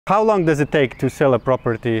how long does it take to sell a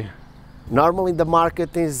property? Normally the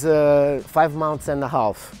market is 5 months and a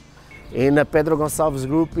half. In the Pedro Gonçalves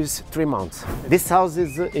group is 3 months. This house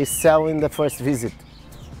is selling the first visit.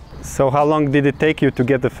 So how long did it take you to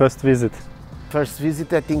get the first visit? First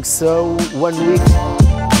visit, I think so, 1 week.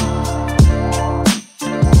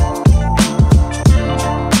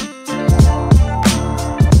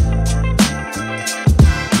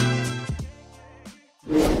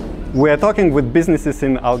 We are talking with businesses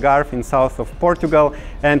in Algarve in south of Portugal,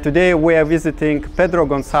 and today we are visiting Pedro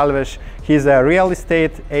Gonçalves. He's a real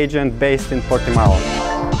estate agent based in Portimão.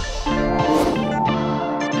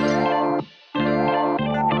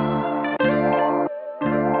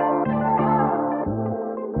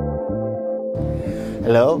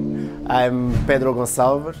 Hello, I'm Pedro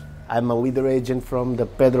Gonçalves. I'm a leader agent from the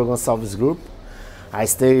Pedro Gonçalves group. I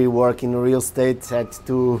stay working in real estate at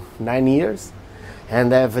 9 years.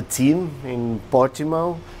 And I have a team in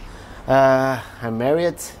Portimão. I'm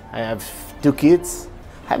married, I have 2 kids.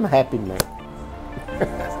 I'm a happy man.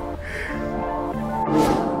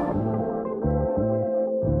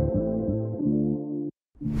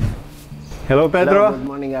 Hello, Pedro. Hello, good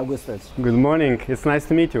morning, Augustus. Good morning, it's nice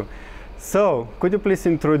to meet you. So, could you please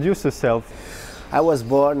introduce yourself? I was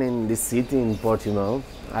born in this city in Portimão.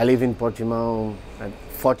 I live in Portimão at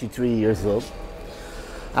 43 years old.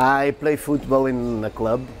 I play football in a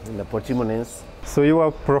club, in the Portimonense. So you are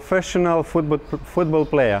a professional football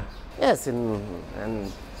player? Yes, and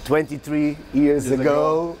 23 years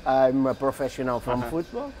ago I'm a professional from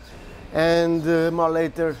football. And more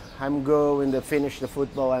later I'm going to finish the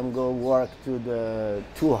football, I'm going to work to the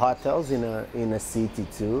 2 hotels in a city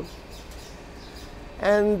too.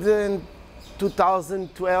 And in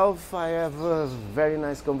 2012 I have a very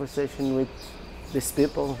nice conversation with these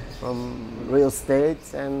people from real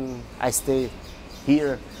estate, and I stay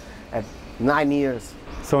here at 9 years.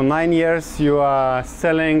 So 9 years you are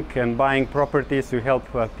selling and buying properties, you help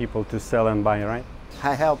people to sell and buy, right?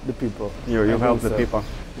 I help the people. You help the people.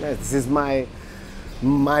 Yeah, this is my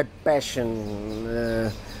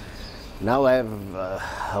passion. Now I have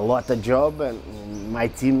a lot of job, and my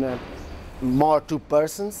team more 2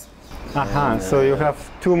 persons. So you have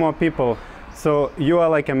 2 more people. So you are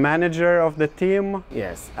like a manager of the team?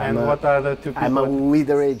 Yes. What are the 2 people? I'm a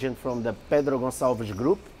leader agent from the Pedro Gonçalves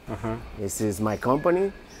group. This is my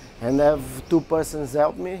company. And I have 2 persons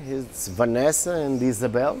help me. It's Vanessa and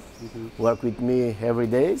Isabel. Work with me every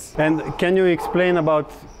day. And can you explain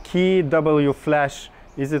about KW Flash?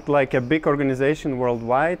 Is it like a big organization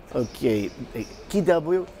worldwide? Okay.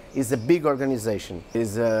 KW is a big organization.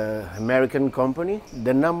 It's an American company,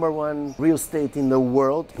 the #1 real estate in the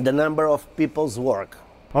world, the number of people's work.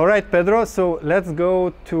 All right, Pedro, so let's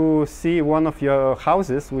go to see one of your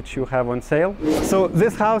houses which you have on sale. So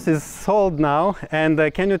this house is sold now, and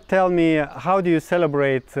can you tell me how do you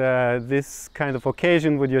celebrate this kind of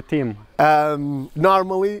occasion with your team?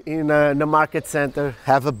 Normally in the market center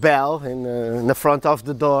have a bell in the front of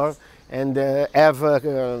the door, and have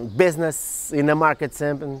a business in the market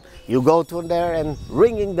center. You go to there and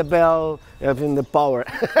ringing the bell, having the power.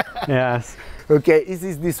 Yes. Okay,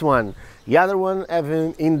 this one. The other one,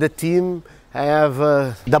 in the team, I have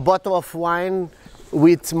the bottle of wine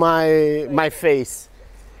with my face,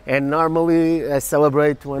 and normally I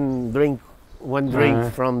celebrate one drink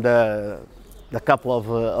from the cup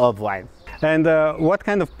of wine. And what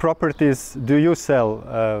kind of properties do you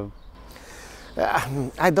sell?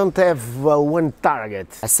 I don't have one target.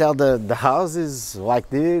 I sell the houses like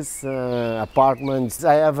this, apartments.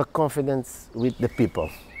 I have a confidence with the people.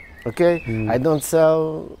 Okay, I don't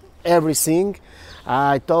sell everything.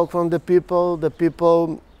 I talk from the people. The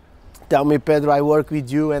people tell me, Pedro, I work with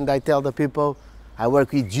you, and I tell the people, I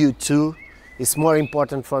work with you too. It's more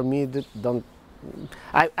important for me that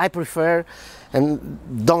I prefer and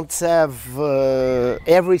don't have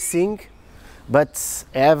everything, but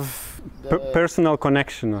have personal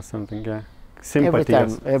connection or something. Yeah, sympathy.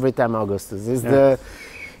 Every time, Augustus.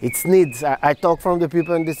 It's needs. I talk from the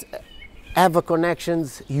people, and this. Have a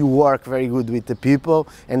connections, you work very good with the people,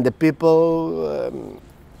 and the people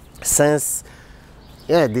sense,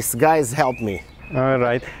 yeah, these guys help me. All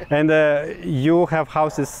right. And you have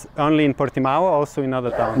houses only in Portimão, also in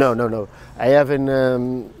other towns? No. I have in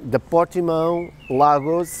the Portimão,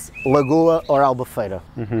 Lagos, Lagoa or Albufeira.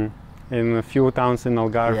 In a few towns in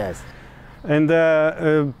Algarve. Yes. And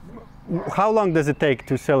how long does it take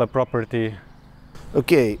to sell a property?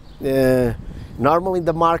 Okay. Normally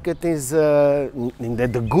the market is,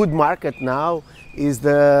 the good market now is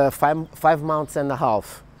the 5 months and a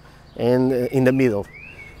half, and in the middle.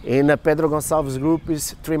 In the Pedro Gonçalves group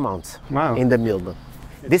is 3 months. Wow. In the middle.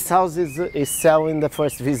 This house is selling the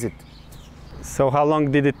first visit. So how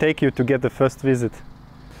long did it take you to get the first visit?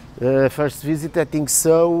 First visit, I think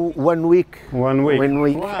so, 1 week. 1 week. 1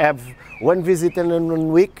 week. Wow. Have one visit in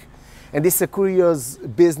 1 week. And it's a curious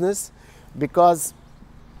business because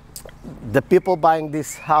the people buying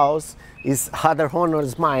this house is other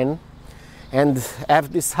owners mine and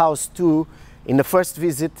have this house too. In the first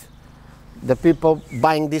visit, the people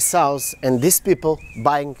buying this house and these people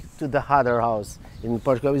buying to the other house. In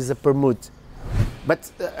Portugal is a permute.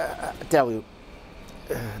 But I tell you,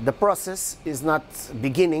 the process is not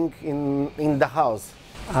beginning in the house.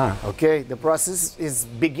 Okay, the process is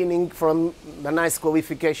beginning from a nice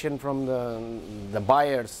qualification from the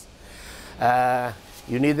buyers.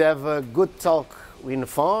 You need to have a good talk in the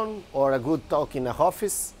phone or a good talk in the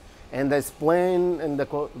office and explain and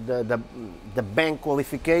the bank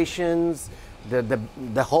qualifications,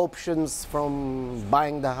 the options from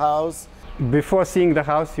buying the house. Before seeing the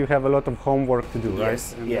house, you have a lot of homework to do, right?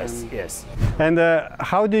 Yes, yes, yes. And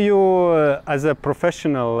how do you, as a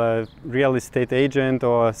professional real estate agent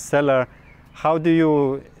or seller, how do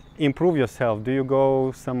you improve yourself? Do you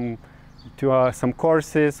go to some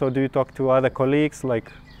courses or do you talk to other colleagues?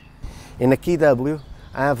 In a KW,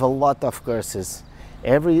 I have a lot of courses.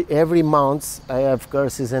 Every month I have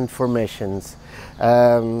courses and formations.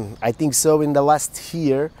 I think so in the last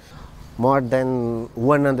year, more than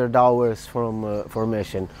 100 hours from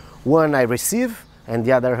formation. One I receive, and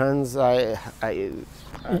the other hands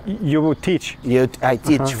you teach. I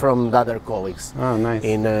teach from the other colleagues. Oh, nice.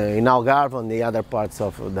 In Algarve and the other parts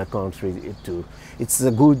of the country too. It's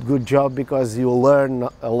a good job because you learn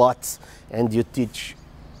a lot and you teach.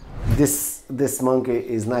 This monkey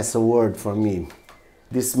is nice word for me.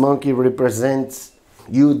 This monkey represents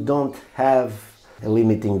you don't have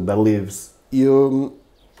limiting beliefs. You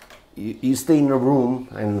stay in a room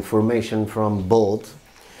and formation from bold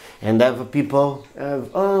and have people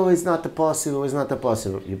oh, it's not possible, it's not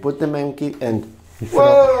possible. You put the monkey and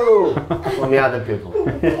whoa from the other people.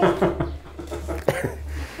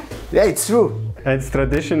 Yeah, it's true. It's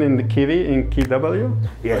tradition in the Kiwi, in KW?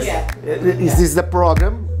 Yes. Yeah. This is the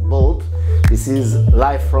program, bold. This is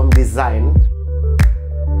life from design.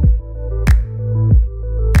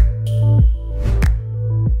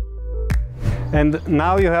 And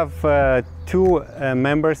now you have two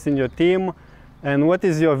members in your team. And what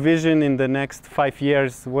is your vision in the next 5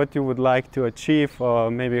 years? What you would like to achieve, or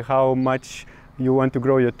maybe how much you want to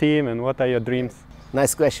grow your team, and what are your dreams?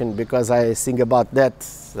 Nice question, because I think about that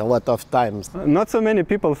a lot of times. Not so many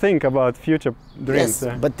people think about future dreams.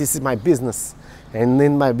 Yes, but this is my business. And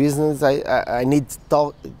in my business, I need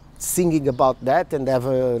to thinking about that and have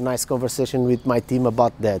a nice conversation with my team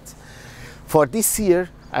about that. For this year,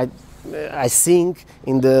 I think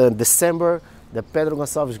in the December, the Pedro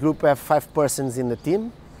Gonçalves group have 5 persons in the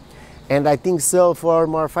team. And I think so for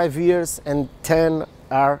more 5 years and 10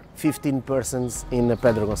 are 15 persons in the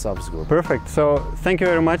Pedro Gonçalves group. Perfect. So thank you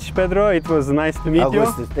very much, Pedro. It was nice to meet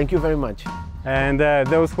Augustus, you. thank you very much. And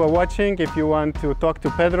those who are watching, if you want to talk to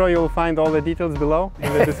Pedro, you'll find all the details below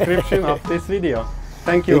in the description of this video.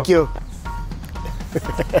 Thank you. Thank you.